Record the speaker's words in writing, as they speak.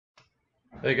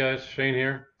Hey guys, Shane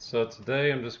here. So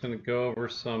today I'm just going to go over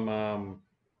some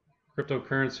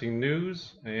cryptocurrency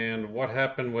news and what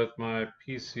happened with my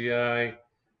PCI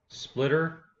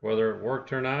splitter, whether it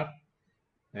worked or not,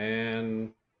 and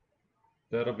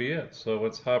that'll be it. So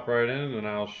let's hop right in and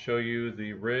I'll show you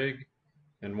the rig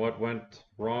and what went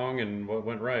wrong and what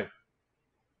went right.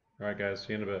 All right guys,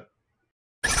 see you in a bit.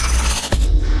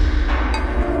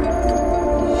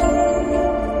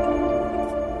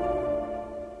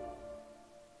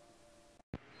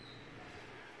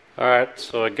 Alright,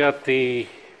 so I got the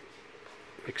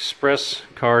Express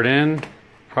card in.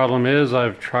 Problem is,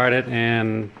 I've tried it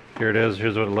and here it is.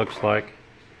 Here's what it looks like.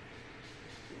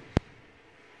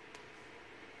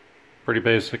 Pretty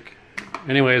basic.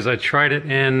 Anyways, I tried it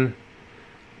in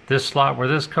this slot where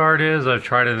this card is. I've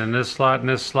tried it in this slot and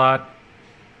this slot,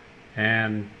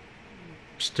 and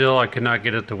still I could not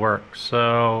get it to work.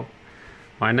 So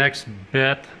my next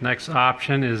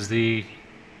option is the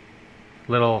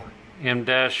little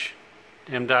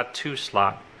M.2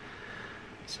 slot.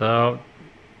 So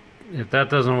if that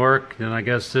doesn't work, then I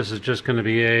guess this is just going to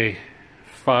be a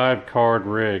 5-card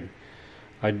rig.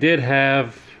 I did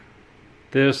have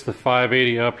the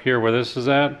 580 up here where this is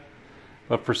at,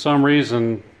 but for some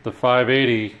reason the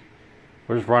 580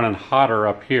 was running hotter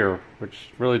up here,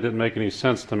 which really didn't make any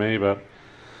sense to me. But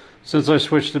since I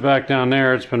switched it back down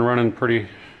there, it's been running pretty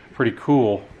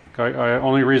cool.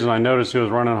 Only reason I noticed it was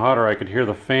running hotter, I could hear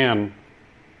the fan,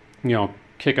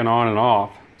 kicking on and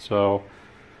off. So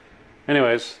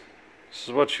anyways, this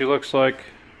is what she looks like.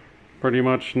 Pretty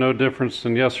much no difference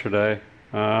than yesterday.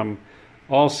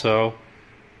 Also,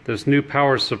 this new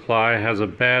power supply has a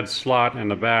bad slot in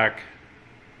the back.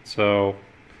 So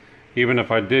even if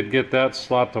I did get that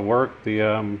slot to work,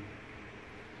 this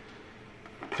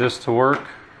to work,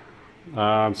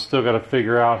 I'm still got to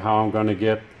figure out how I'm going to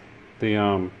get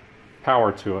the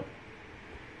power to it.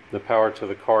 The power to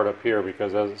the card up here,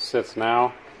 because as it sits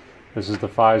now, this is the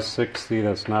 560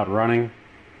 that's not running.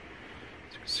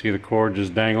 As you can see, the cord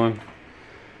just dangling.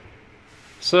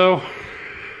 So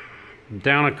I'm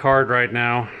down a card right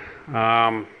now.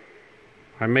 I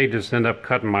may just end up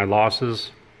cutting my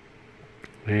losses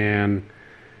and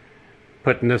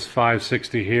putting this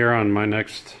 560 here on my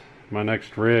next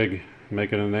rig,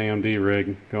 make it an AMD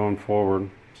rig going forward.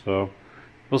 So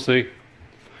we'll see.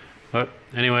 But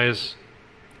anyways,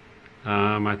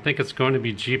 I think it's going to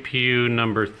be GPU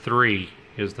number 3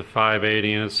 is the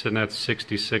 580, and it's sitting at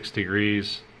 66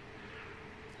 degrees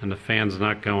and the fan's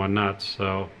not going nuts,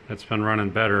 so it's been running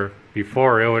better.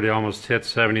 Before, it would almost hit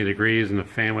 70 degrees and the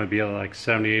fan would be at like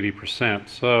 70-80%.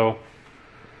 So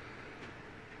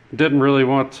didn't really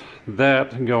want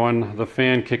that going, the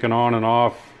fan kicking on and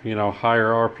off,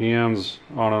 higher RPMs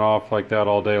on and off like that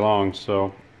all day long.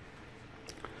 So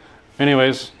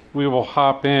anyways, we will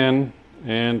hop in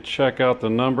and check out the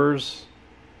numbers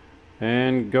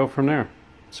and go from there.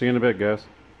 See you in a bit, guys.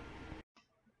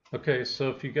 Okay, so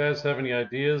if you guys have any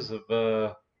ideas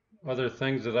of other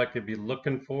things that I could be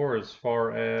looking for as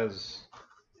far as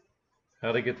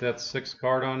how to get that 6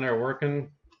 card on there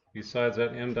working besides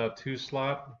that M.2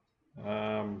 slot,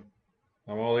 I'm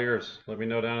all ears. Let me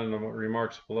know down in the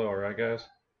remarks below. Alright guys,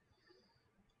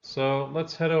 so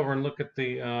let's head over and look at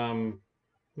the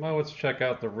well, let's check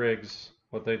out the rigs,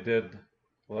 what they did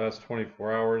the last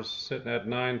 24 hours. Sitting at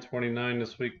 9.29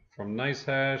 this week from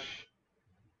NiceHash.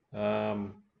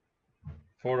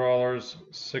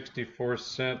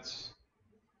 $4.64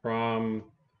 from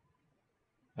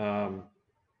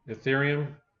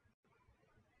Ethereum,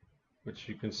 which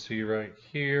you can see right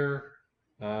here.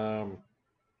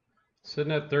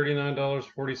 Sitting at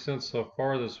 $39.40 so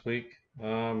far this week.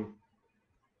 About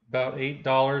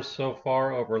 $8 so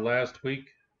far over last week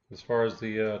as far as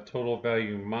the total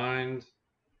value mined.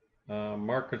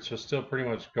 Markets are still pretty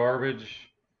much garbage.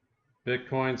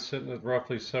 Bitcoin sitting at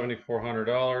roughly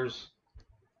 $7,400.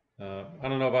 I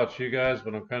don't know about you guys,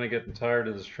 but I'm kind of getting tired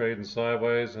of this trading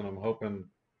sideways, and I'm hoping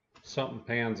something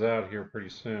pans out here pretty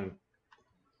soon.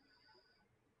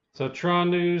 So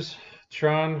Tron news.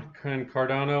 Tron and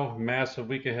Cardano, massive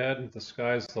week ahead. The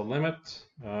sky's the limit.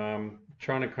 Tron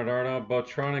and Cardano, both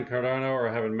Tron and Cardano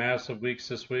are having massive weeks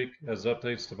this week as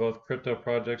updates to both crypto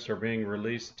projects are being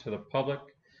released to the public.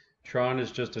 Tron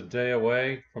is just a day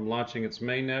away from launching its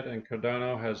mainnet, and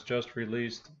Cardano has just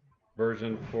released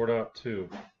version 4.2.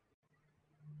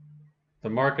 The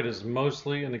market is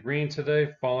mostly in the green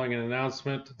today following an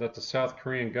announcement that the South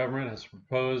Korean government has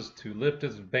proposed to lift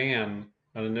its ban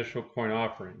on initial coin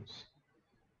offerings,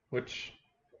 which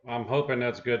I'm hoping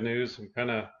that's good news. I'm kind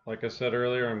of, like I said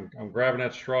earlier, I'm grabbing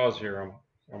at straws here.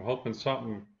 I'm hoping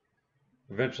something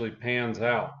eventually pans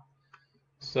out.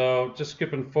 So just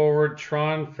skipping forward,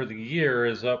 Tron for the year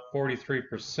is up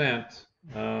 43%,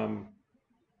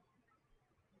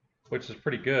 which is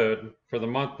pretty good. For the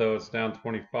month, though, it's down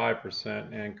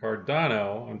 25%, and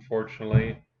Cardano,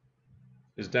 unfortunately,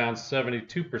 is down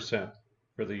 72%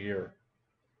 for the year.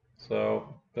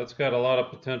 So that's got a lot of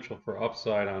potential for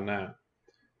upside on that.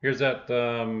 Here's that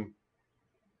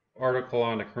article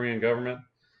on the Korean government.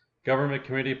 Government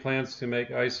committee plans to make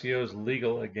ICOs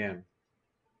legal again.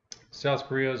 South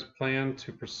Korea's plan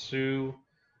to pursue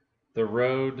the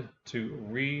road to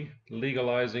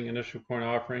re-legalizing initial coin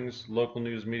offerings, local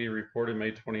news media reported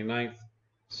May 29th,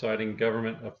 citing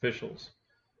government officials.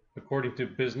 According to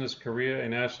Business Korea, a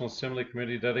National Assembly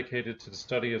committee dedicated to the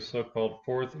study of so-called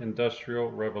Fourth Industrial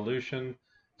Revolution,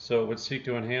 so it would seek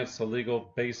to enhance the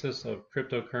legal basis of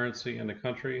cryptocurrency in the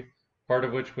country, part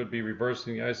of which would be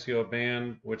reversing the ICO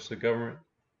ban, which the government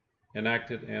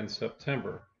enacted in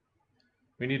September.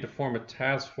 We need to form a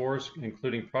task force,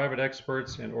 including private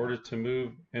experts, in order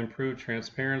to improve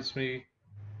transparency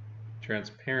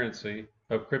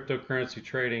of cryptocurrency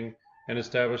trading and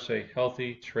establish a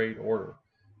healthy trade order.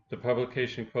 The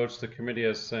publication quotes the committee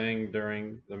as saying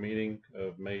during the meeting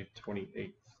of May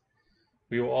 28th.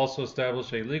 We will also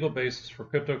establish a legal basis for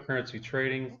cryptocurrency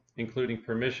trading, including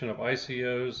permission of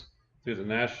ICOs through the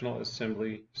National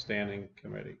Assembly Standing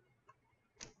Committee.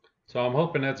 So I'm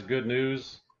hoping that's good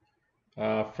news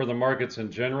for the markets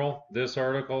in general, this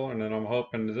article, and then I'm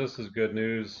hoping this is good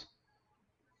news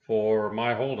for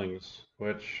my holdings,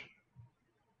 which,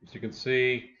 as you can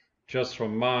see, just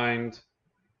from mine,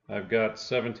 I've got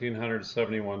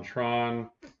 1,771 Tron,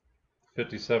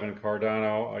 57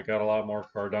 Cardano. I got a lot more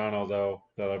Cardano though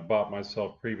that I bought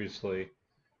myself previously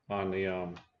on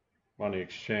the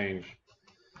exchange.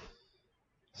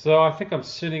 So I think I'm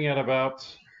sitting at about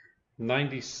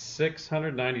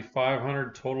 9,600,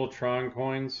 9,500 total Tron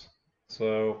coins.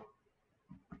 So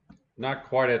not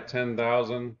quite at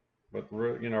 10,000, but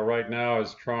right now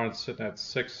as Tron is sitting at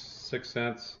 6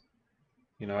 cents.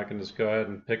 I can just go ahead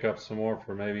and pick up some more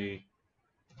for maybe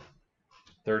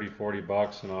 30, 40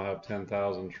 bucks and I'll have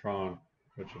 10,000 Tron,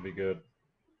 which will be good.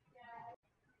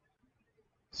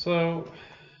 So,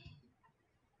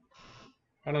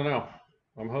 I don't know.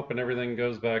 I'm hoping everything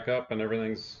goes back up and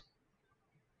everything's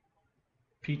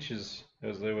peaches,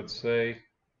 as they would say,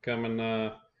 coming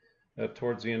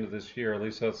towards the end of this year. At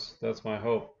least that's my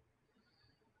hope.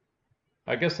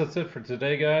 I guess that's it for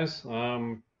today, guys.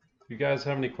 If you guys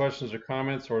have any questions or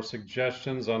comments or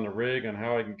suggestions on the rig and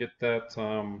how I can get that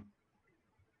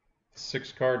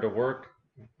 6 card to work,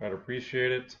 I'd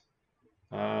appreciate it.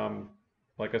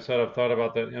 Like I said, I've thought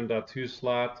about that M.2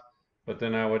 slot, but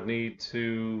then I would need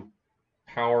to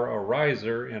power a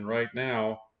riser, and right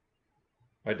now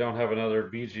I don't have another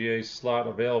BGA slot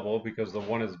available because the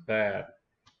one is bad.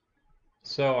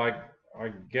 So I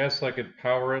guess I could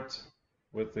power it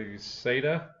with the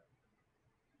SATA.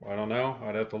 I don't know.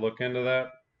 I'd have to look into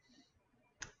that.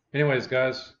 Anyways,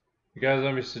 guys, if you guys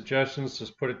have any suggestions,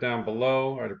 just put it down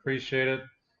below. I'd appreciate it.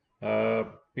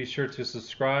 Be sure to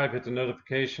subscribe, hit the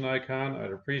notification icon.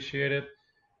 I'd appreciate it.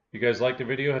 If you guys like the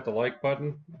video, hit the like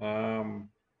button.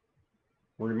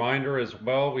 Reminder as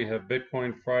well, we have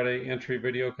Bitcoin Friday entry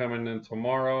video coming in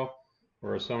tomorrow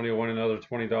where somebody will win another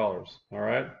 $20. All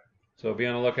right? So be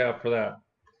on the lookout for that.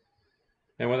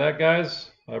 And with that, guys,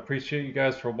 I appreciate you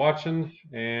guys for watching,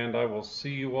 and I will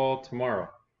see you all tomorrow.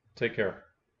 Take care.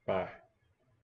 Bye.